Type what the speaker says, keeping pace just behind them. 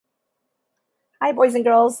Hi, boys and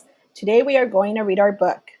girls. Today we are going to read our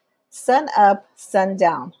book, Sun Up, Sun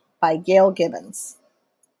Down by Gail Gibbons.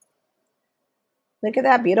 Look at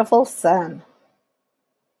that beautiful sun.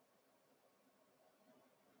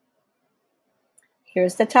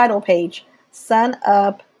 Here's the title page, Sun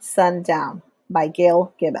Up, Sun Down by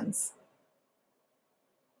Gail Gibbons.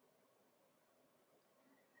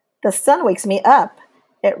 The sun wakes me up.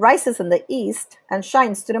 It rises in the east and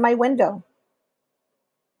shines through my window.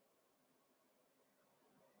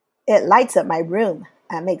 It lights up my room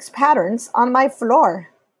and makes patterns on my floor.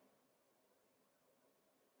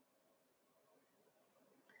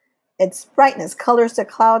 Its brightness colors the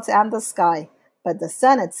clouds and the sky, but the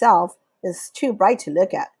sun itself is too bright to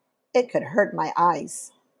look at. It could hurt my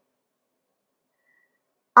eyes.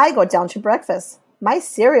 I go down to breakfast. My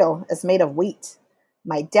cereal is made of wheat.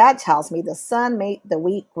 My dad tells me the sun made the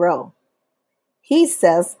wheat grow. He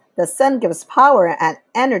says the sun gives power and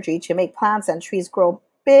energy to make plants and trees grow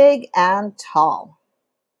big and tall.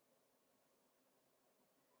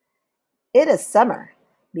 It is summer.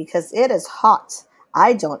 Because it is hot,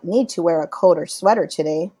 I don't need to wear a coat or sweater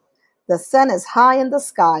today. The sun is high in the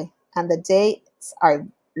sky and the days are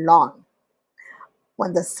long.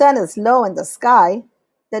 When the sun is low in the sky,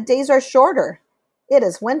 the days are shorter. It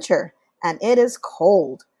is winter and it is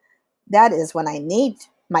cold. That is when I need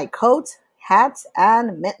my coat, hat,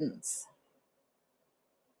 and mittens.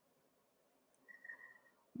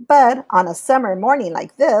 But on a summer morning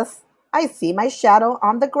like this, I see my shadow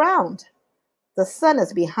on the ground. The sun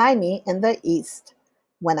is behind me in the east.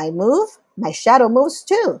 When I move, my shadow moves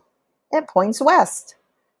too. It points west.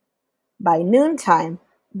 By noontime,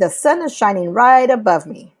 the sun is shining right above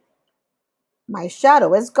me. My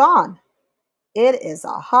shadow is gone. It is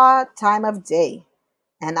a hot time of day,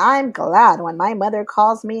 and I'm glad when my mother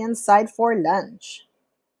calls me inside for lunch.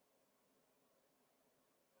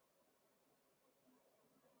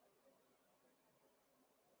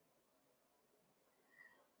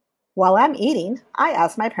 While I'm eating, I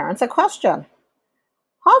ask my parents a question.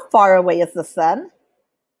 How far away is the sun?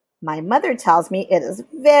 My mother tells me it is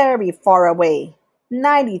very far away,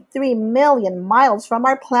 93 million miles from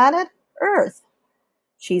our planet, Earth.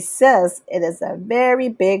 She says it is a very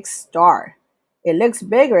big star. It looks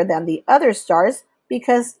bigger than the other stars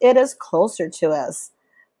because it is closer to us.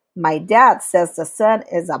 My dad says the sun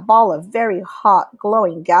is a ball of very hot,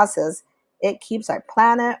 glowing gases. It keeps our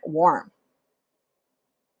planet warm.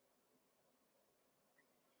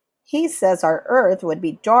 He says our Earth would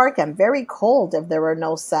be dark and very cold if there were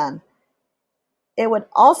no sun. It would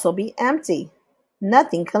also be empty.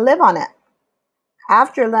 Nothing can live on it.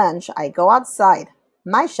 After lunch, I go outside.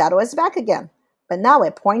 My shadow is back again, but now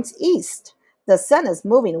it points east. The sun is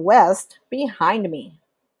moving west behind me.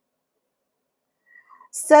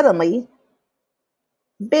 Suddenly,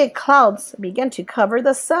 big clouds begin to cover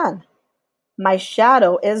the sun. My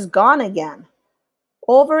shadow is gone again.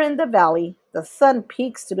 Over in the valley, the sun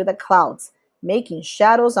peeks through the clouds, making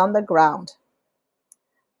shadows on the ground.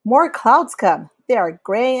 More clouds come. They are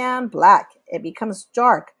gray and black. It becomes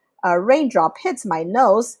dark. A raindrop hits my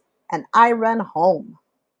nose, and I run home.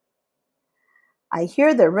 I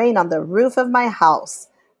hear the rain on the roof of my house.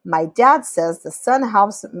 My dad says the sun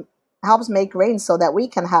helps make rain so that we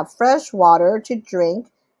can have fresh water to drink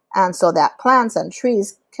and so that plants and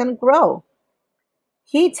trees can grow.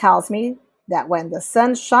 He tells me that when the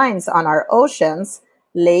sun shines on our oceans,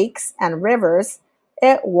 lakes, and rivers,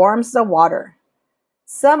 it warms the water.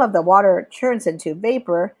 Some of the water turns into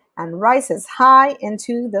vapor and rises high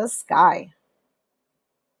into the sky.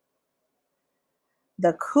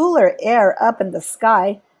 The cooler air up in the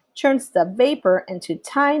sky turns the vapor into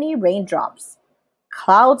tiny raindrops.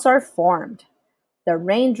 Clouds are formed. The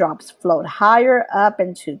raindrops float higher up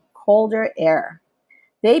into colder air.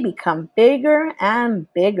 They become bigger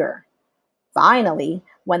and bigger. Finally,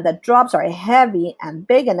 when the drops are heavy and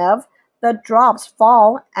big enough, the drops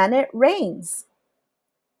fall and it rains.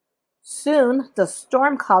 Soon, the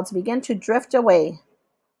storm clouds begin to drift away.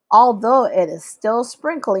 Although it is still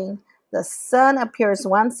sprinkling, the sun appears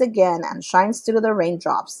once again and shines through the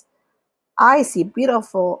raindrops. I see a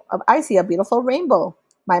beautiful rainbow.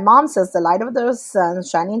 My mom says the light of the sun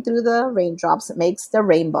shining through the raindrops makes the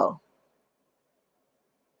rainbow.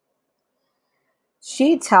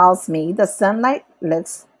 She tells me the sunlight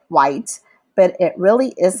looks white, but it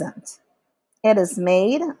really isn't. It is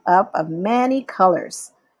made up of many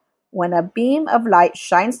colors. When a beam of light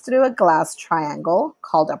shines through a glass triangle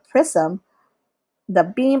called a prism, the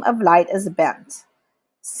beam of light is bent.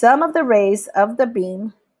 Some of the rays of the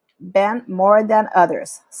beam bend more than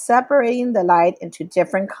others, separating the light into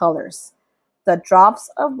different colors. The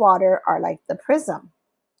drops of water are like the prism.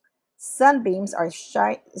 Sunbeams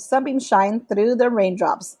shine through the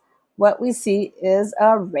raindrops. What we see is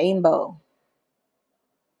a rainbow.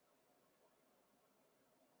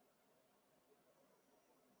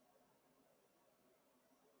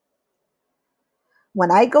 When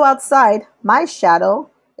I go outside, my shadow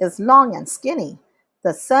is long and skinny.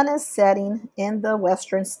 The sun is setting in the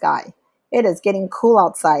western sky. It is getting cool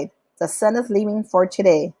outside. The sun is leaving for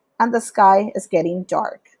today, and the sky is getting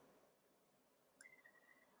dark.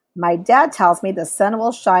 My dad tells me the sun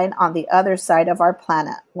will shine on the other side of our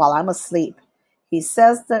planet while I'm asleep. He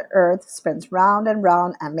says the earth spins round and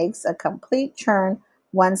round and makes a complete turn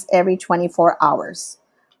once every 24 hours.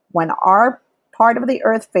 When our part of the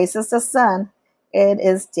earth faces the sun, it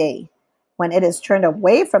is day. When it is turned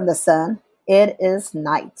away from the sun, it is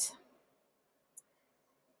night.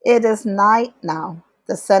 It is night now.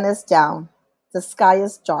 The sun is down. The sky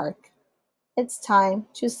is dark. It's time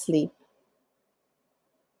to sleep.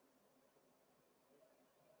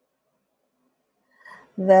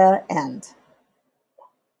 The end.